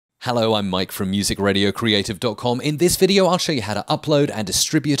Hello, I'm Mike from musicradiocreative.com. In this video, I'll show you how to upload and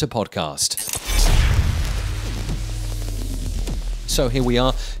distribute a podcast. So here we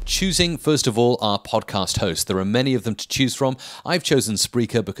are, choosing, first of all, our podcast host. There are many of them to choose from. I've chosen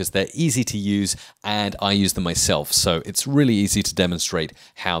Spreaker because they're easy to use and I use them myself, so it's really easy to demonstrate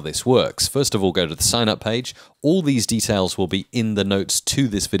how this works. First of all, go to the sign up page. All these details will be in the notes to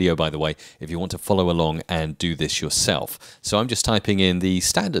this video, by the way, if you want to follow along and do this yourself. So I'm just typing in the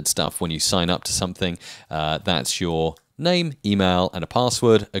standard stuff when you sign up to something. That's your name, email, and a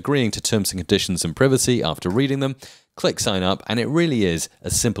password, agreeing to terms and conditions and privacy after reading them. Click sign up, and it really is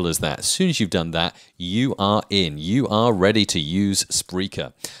as simple as that. As soon as you've done that, you are in. You are ready to use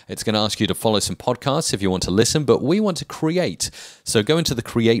Spreaker. It's going to ask you to follow some podcasts if you want to listen, but we want to create. So go into the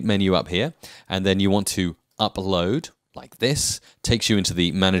create menu up here, and then you want to upload like this. Takes you into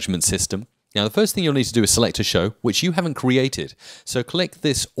the management system. Now, the first thing you'll need to do is select a show, which you haven't created. So click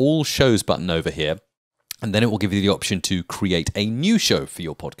this All Shows button over here. And then it will give you the option to create a new show for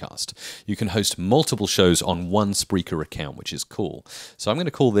your podcast. You can host multiple shows on one Spreaker account, which is cool. So I'm going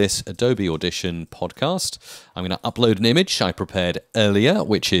to call this Adobe Audition Podcast. I'm going to upload an image I prepared earlier,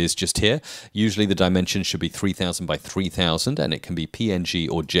 which is just here. Usually the dimension should be 3000 by 3000, and it can be PNG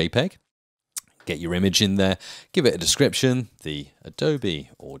or JPEG. Get your image in there, give it a description. The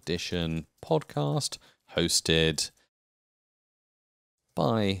Adobe Audition Podcast, hosted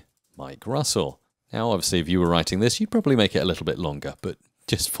by Mike Russell. Now, obviously, if you were writing this, you'd probably make it a little bit longer, but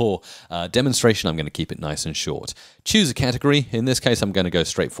just for demonstration, I'm going to keep it nice and short. Choose a category. In this case, I'm going to go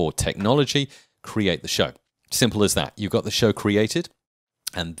straight for technology, create the show. Simple as that. You've got the show created,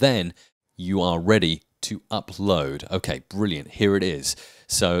 and then you are ready to upload. Okay, brilliant. Here it is.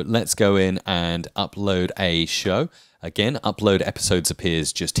 So let's go in and upload a show. Again, upload episodes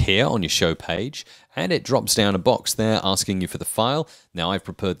appears just here on your show page, and it drops down a box there asking you for the file. Now, I've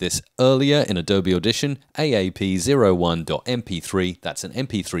prepared this earlier in Adobe Audition, aap01.mp3. That's an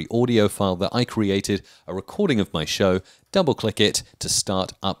MP3 audio file that I created, a recording of my show. Double-click it to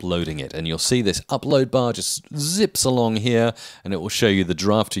start uploading it, and you'll see this upload bar just zips along here, and it will show you the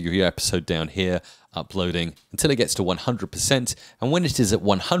draft of your episode down here, uploading until it gets to 100%. And when it is at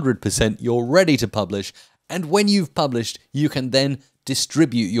 100%, you're ready to publish. And when you've published, you can then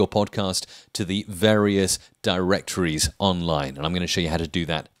distribute your podcast to the various directories online. And I'm going to show you how to do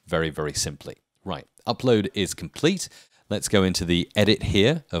that very, very simply. Right, upload is complete. Let's go into the edit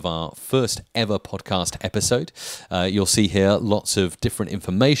here of our first ever podcast episode. You'll see here lots of different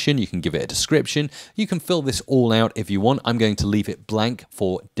information. You can give it a description. You can fill this all out if you want. I'm going to leave it blank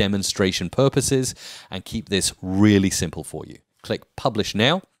for demonstration purposes and keep this really simple for you. Click Publish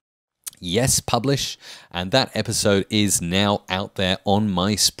Now. Yes, publish, and that episode is now out there on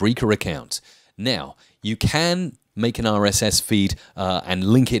my Spreaker account. Now, you can make an RSS feed and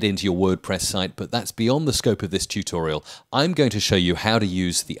link it into your WordPress site, but that's beyond the scope of this tutorial. I'm going to show you how to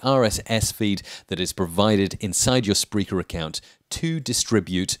use the RSS feed that is provided inside your Spreaker account to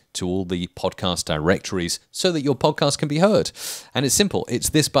distribute to all the podcast directories so that your podcast can be heard. And it's simple. It's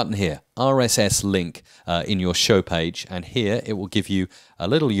this button here, RSS link in your show page. And here it will give you a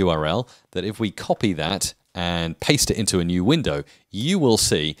little URL that if we copy that and paste it into a new window, you will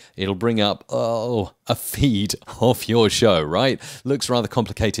see it'll bring up, a feed of your show, right? Looks rather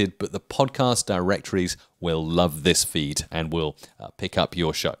complicated, but the podcast directories will love this feed and will pick up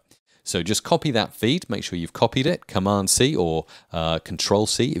your show. So just copy that feed, make sure you've copied it, Command-C or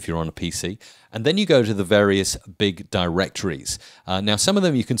Control-C if you're on a PC, and then you go to the various big directories. Now, some of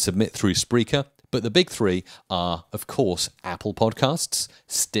them you can submit through Spreaker, but the big three are, of course, Apple Podcasts,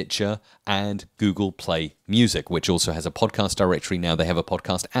 Stitcher, and Google Play Music, which also has a podcast directory. Now they have a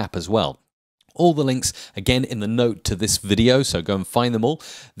podcast app as well. All the links, again, in the note to this video, so go and find them all.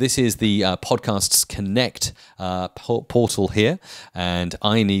 This is the Podcasts Connect portal here, and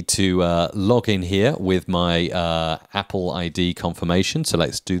I need to log in here with my Apple ID confirmation, so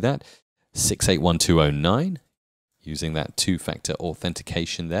let's do that. 681209, using that two-factor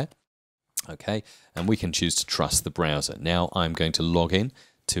authentication there. Okay, and we can choose to trust the browser. Now I'm going to log in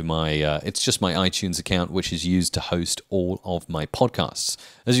to my, it's just my iTunes account, which is used to host all of my podcasts.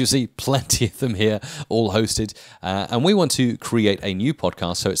 As you see, plenty of them here, all hosted. And we want to create a new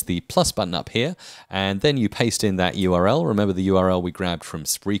podcast, so it's the plus button up here, and then you paste in that URL. Remember the URL we grabbed from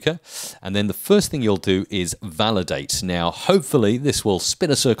Spreaker. And then the first thing you'll do is validate. Now, hopefully this will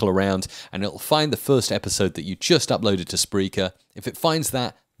spin a circle around, and it'll find the first episode that you just uploaded to Spreaker. If it finds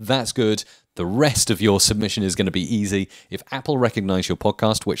that, that's good. The rest of your submission is going to be easy. If Apple recognize your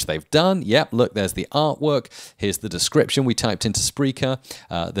podcast, which they've done, yep, look, there's the artwork. Here's the description we typed into Spreaker.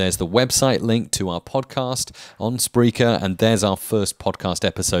 There's the website link to our podcast on Spreaker. And there's our first podcast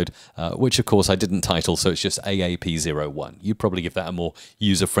episode, which, of course, I didn't title, so it's just AAP01. You'd probably give that a more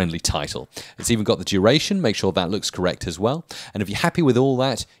user-friendly title. It's even got the duration. Make sure that looks correct as well. And if you're happy with all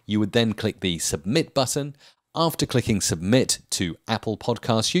that, you would then click the Submit button. After clicking Submit to Apple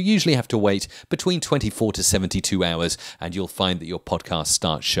Podcasts, you usually have to wait between 24 to 72 hours and you'll find that your podcast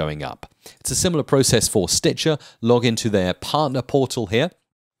starts showing up. It's a similar process for Stitcher. Log into their partner portal here.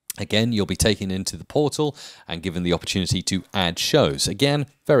 Again, you'll be taken into the portal and given the opportunity to add shows. Again,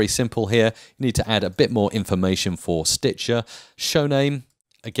 very simple here. You need to add a bit more information for Stitcher. Show name,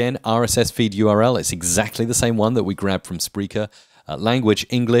 again, RSS feed URL. It's exactly the same one that we grabbed from Spreaker. Language,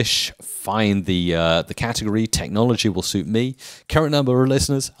 English, find the category, technology will suit me. Current number of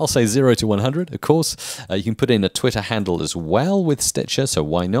listeners, I'll say 0 to 100, of course. You can put in a Twitter handle as well with Stitcher, so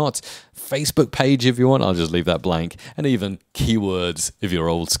why not? Facebook page if you want, I'll just leave that blank. And even keywords if you're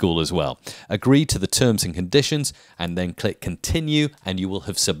old school as well. Agree to the terms and conditions and then click continue and you will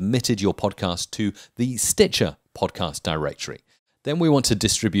have submitted your podcast to the Stitcher podcast directory. Then we want to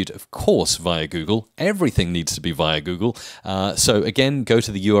distribute, of course, via Google. Everything needs to be via Google. So again, go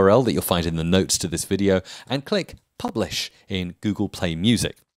to the URL that you'll find in the notes to this video and click Publish in Google Play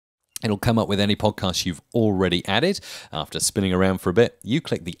Music. It'll come up with any podcast you've already added. After spinning around for a bit, you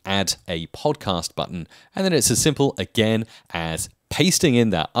click the Add a Podcast button. And then it's as simple, again, as pasting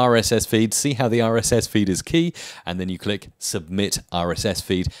in that RSS feed. See how the RSS feed is key? And then you click Submit RSS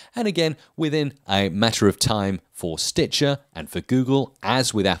feed. And again, within a matter of time for Stitcher and for Google,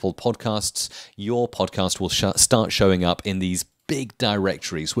 as with Apple Podcasts, your podcast will start showing up in these big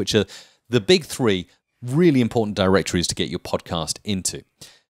directories, which are the big three really important directories to get your podcast into.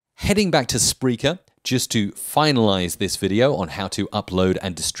 Heading back to Spreaker, just to finalize this video on how to upload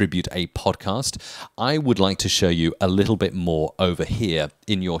and distribute a podcast, I would like to show you a little bit more over here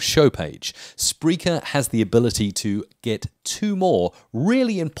in your show page. Spreaker has the ability to get two more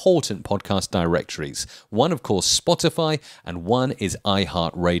really important podcast directories. One, of course, Spotify, and one is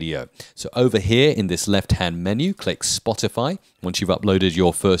iHeartRadio. So over here in this left-hand menu, click Spotify once you've uploaded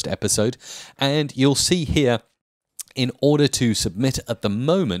your first episode, and you'll see here in order to submit at the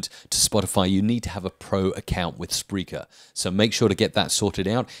moment to Spotify, you need to have a pro account with Spreaker. So make sure to get that sorted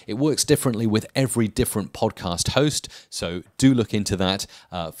out. It works differently with every different podcast host, so do look into that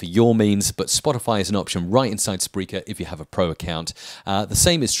for your means. But Spotify is an option right inside Spreaker if you have a pro account. The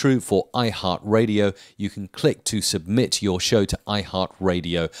same is true for iHeartRadio. You can click to submit your show to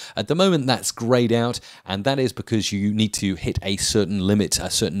iHeartRadio. At the moment, that's grayed out, and that is because you need to hit a certain limit, a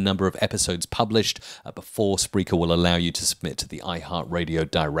certain number of episodes published before Spreaker will allow you to submit to the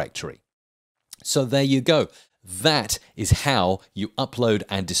iHeartRadio directory. So there you go. That is how you upload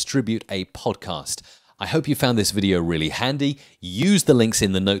and distribute a podcast. I hope you found this video really handy. Use the links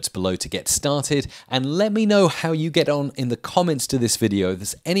in the notes below to get started, and let me know how you get on in the comments to this video. If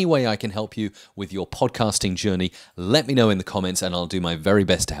there's any way I can help you with your podcasting journey, let me know in the comments and I'll do my very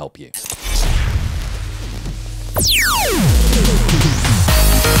best to help you.